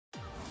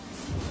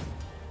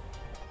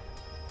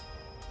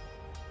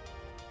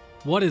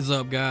What is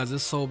up, guys?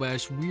 It's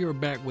Soulbash. We are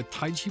back with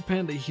Taichi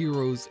Panda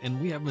Heroes,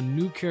 and we have a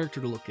new character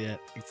to look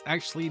at. It's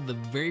actually the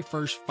very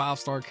first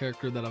 5-star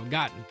character that I've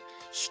gotten,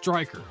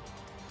 Stryker.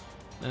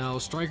 Now,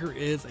 Stryker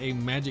is a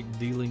magic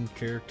dealing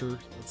character.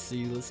 Let's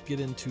see, let's get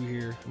into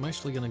here. I'm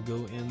actually going to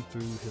go in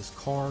through his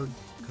card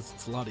because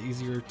it's a lot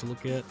easier to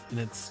look at,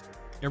 and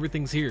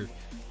everything's here.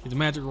 His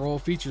magic roll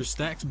features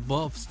stacks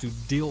buffs to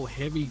deal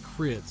heavy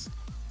crits.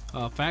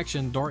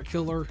 Faction, Dark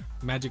Killer,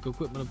 magic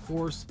equipment, of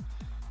course.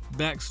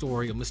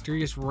 Backstory: a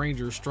mysterious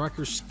ranger.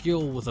 Stryker's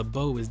skill with a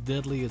bow is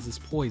deadly as his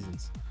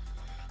poisons.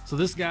 So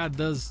this guy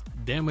does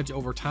damage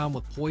over time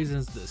with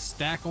poisons that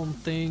stack on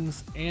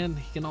things, and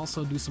he can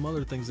also do some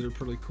other things that are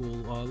pretty cool.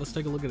 Let's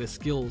take a look at his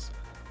skills.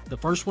 The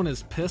first one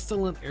is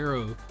Pestilent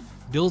Arrow.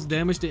 Deals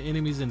damage to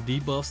enemies and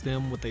debuffs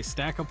them with a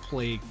stack of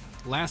plague.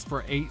 Lasts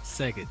for 8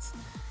 seconds.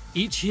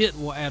 Each hit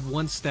will add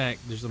 1 stack.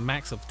 There's a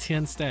max of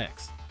 10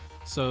 stacks.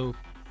 So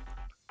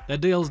that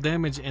deals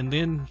damage and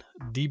then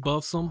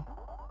debuffs them.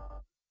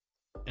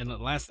 And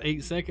it lasts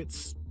 8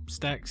 seconds,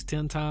 stacks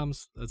 10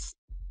 times. That's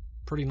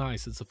pretty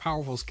nice. It's a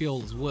powerful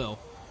skill as well.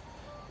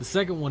 The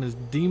second one is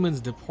Demon's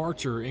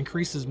Departure.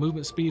 Increases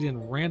movement speed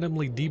and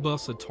randomly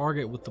debuffs a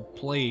target with the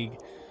plague,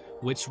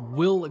 which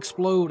will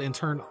explode and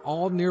turn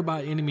all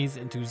nearby enemies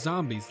into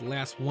zombies.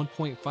 Lasts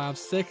 1.5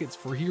 seconds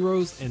for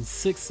heroes and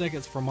 6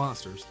 seconds for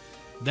monsters.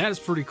 That is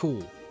pretty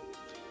cool.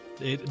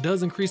 It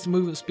does increase the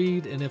movement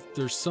speed, and if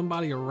there's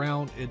somebody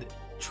around, it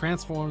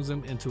transforms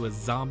them into a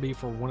zombie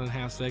for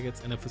 1.5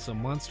 seconds, and if it's a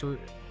monster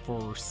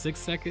for 6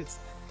 seconds.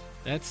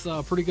 That's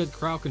a pretty good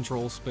crowd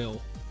control spell,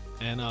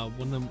 and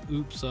one of them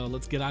oops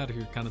let's get out of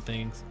here kind of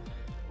things.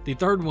 The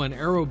third one,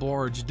 Arrow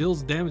Barge,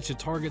 deals damage to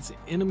targets.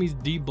 Enemies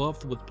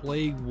debuffed with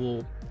plague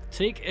will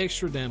take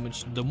extra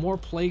damage. The more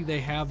plague they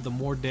have, the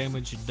more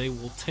damage they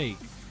will take.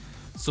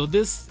 So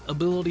this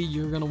ability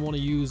you're going to want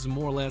to use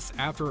more or less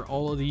after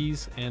all of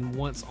these, and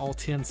once all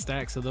 10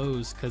 stacks of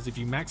those, because if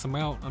you max them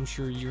out, I'm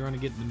sure you're going to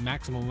get the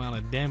maximum amount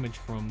of damage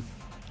from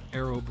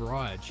Arrow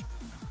Barrage.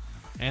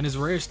 And his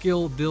rare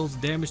skill deals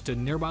damage to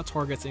nearby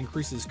targets,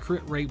 increases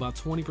crit rate by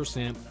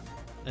 20%.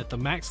 At the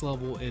max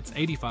level, it's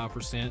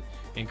 85%,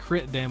 and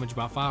crit damage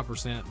by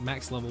 5%,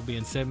 max level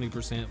being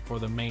 70% for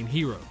the main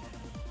hero.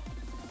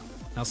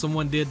 Now,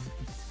 someone did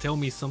tell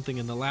me something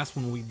in the last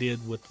one we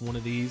did with one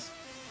of these.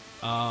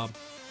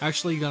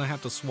 Actually, you're gonna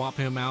have to swap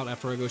him out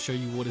after I go show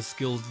you what his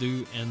skills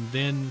do, and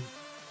then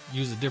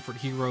use a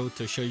different hero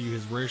to show you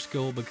his rare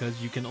skill,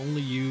 because you can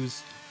only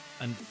use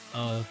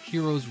a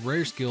hero's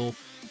rare skill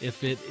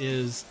if it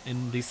is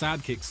in the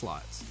sidekick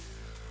slots.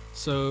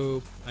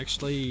 So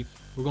actually,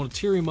 we're going to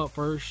tier him up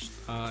first.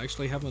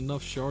 Actually have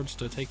enough shards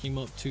to take him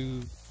up to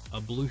a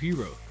blue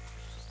hero,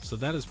 so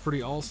that is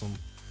pretty awesome.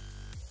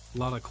 A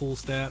lot of cool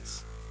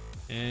stats.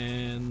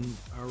 And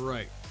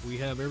alright, we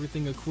have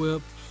everything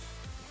equipped,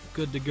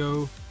 good to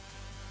go.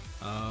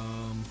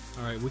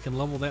 Alright, we can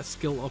level that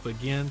skill up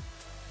again,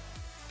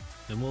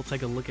 and we'll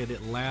take a look at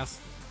it last.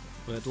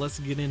 But let's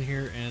get in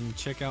here and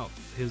check out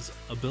his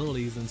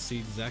abilities and see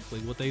exactly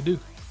what they do.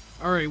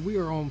 Alright, we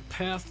are on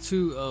path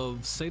 2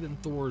 of Satan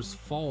Thor's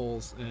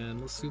Falls,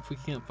 and let's see if we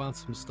can't find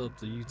some stuff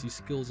to use these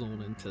skills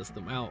on and test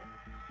them out.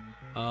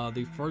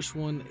 The first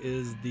one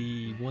is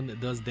the one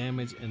that does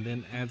damage and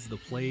then adds the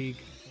plague,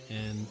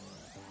 and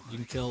you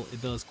can tell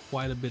it does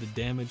quite a bit of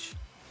damage,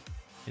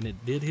 and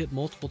it did hit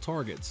multiple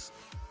targets,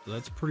 so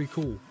that's pretty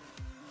cool.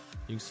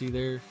 You can see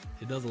there,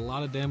 it does a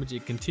lot of damage.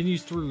 It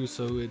continues through,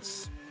 so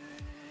it's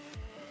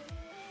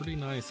pretty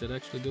nice. It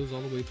actually goes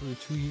all the way through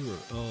 2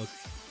 heroes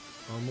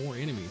or more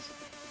enemies.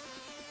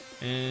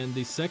 And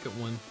the second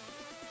one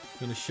I'm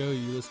going to show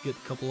you. Let's get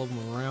a couple of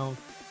them around,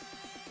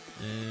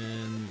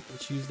 and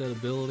let's use that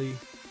ability.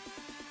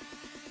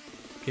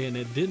 Okay, and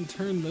it didn't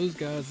turn those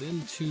guys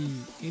into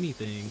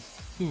anything.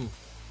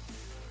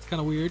 It's kind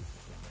of weird.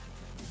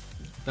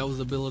 That was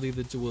the ability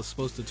that was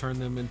supposed to turn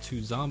them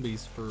into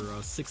zombies for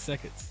 6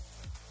 seconds.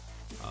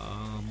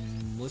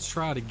 Let's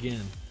try it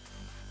again.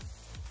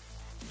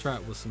 Try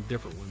it with some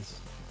different ones.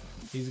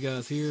 These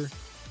guys here.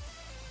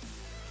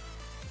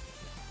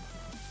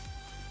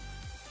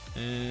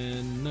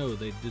 And no,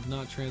 they did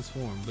not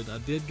transform, but I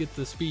did get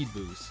the speed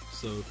boost,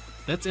 so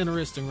that's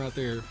interesting right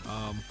there.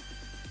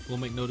 We'll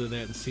make note of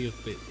that and see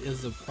if it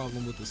is a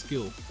problem with the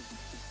skill.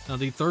 Now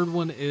the third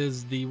one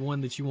is the one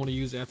that you want to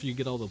use after you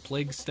get all the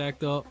plagues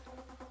stacked up,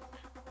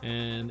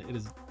 and it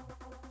is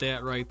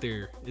that right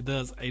there. It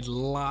does a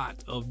lot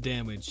of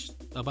damage,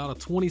 about a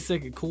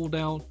 20-second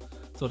cooldown,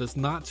 so that's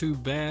not too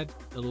bad.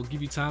 It'll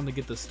give you time to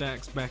get the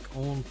stacks back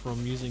on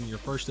from using your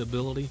first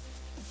ability.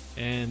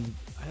 And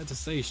I have to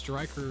say,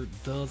 Stryker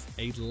does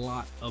a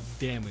lot of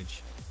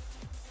damage.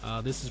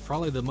 This is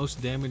probably the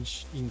most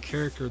damaging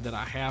character that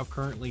I have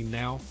currently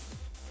now,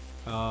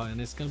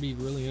 and it's going to be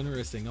really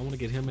interesting. I want to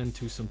get him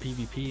into some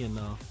PvP and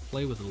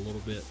play with it a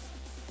little bit.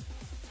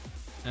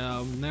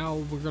 Now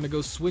we're going to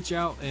go switch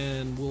out,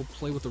 and we'll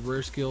play with the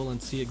rare skill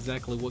and see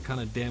exactly what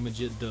kind of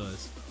damage it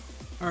does.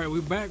 Alright,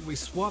 we're back. We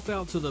swapped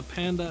out to the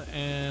Panda,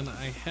 and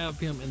I have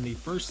him in the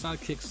first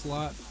sidekick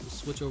slot. We'll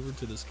switch over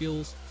to the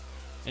skills,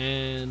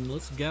 and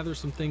let's gather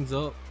some things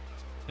up.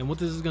 And what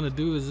this is going to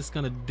do is it's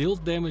going to deal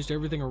damage to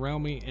everything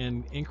around me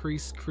and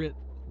increase crit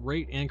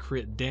rate and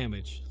crit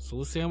damage. So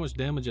let's see how much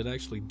damage it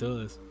actually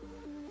does.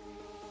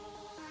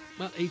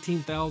 About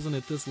 18,000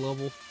 at this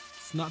level.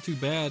 It's not too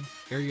bad.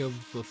 Area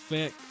of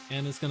effect,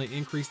 and it's going to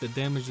increase the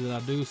damage that I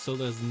do, so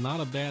that's not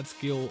a bad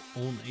skill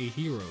on a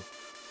hero.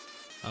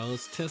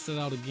 Let's test it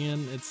out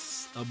again.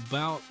 It's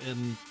about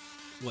in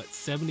what,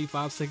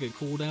 75-second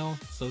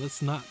cooldown, so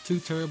that's not too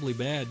terribly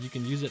bad. You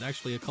can use it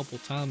actually a couple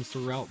times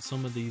throughout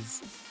some of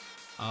these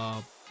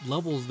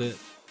levels that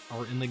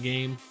are in the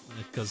game,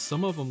 because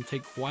some of them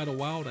take quite a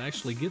while to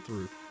actually get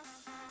through.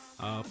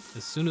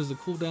 As soon as the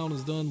cooldown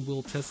is done,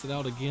 we'll test it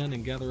out again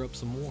and gather up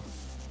some more.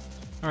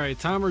 Alright,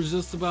 timer's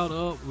just about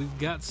up. We've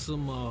got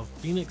some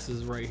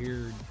phoenixes right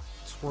here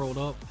swirled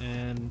up,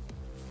 and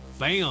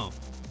bam!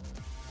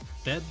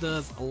 That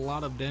does a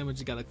lot of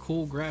damage. It got a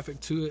cool graphic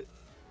to it.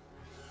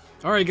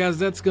 Alright guys,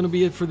 that's going to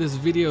be it for this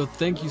video.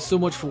 Thank you so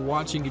much for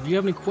watching. If you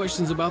have any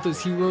questions about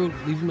this hero,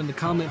 leave them in the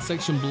comment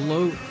section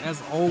below.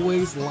 As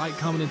always, like,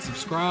 comment, and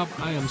subscribe.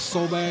 I am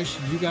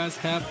Soulbash. You guys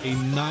have a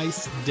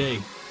nice day.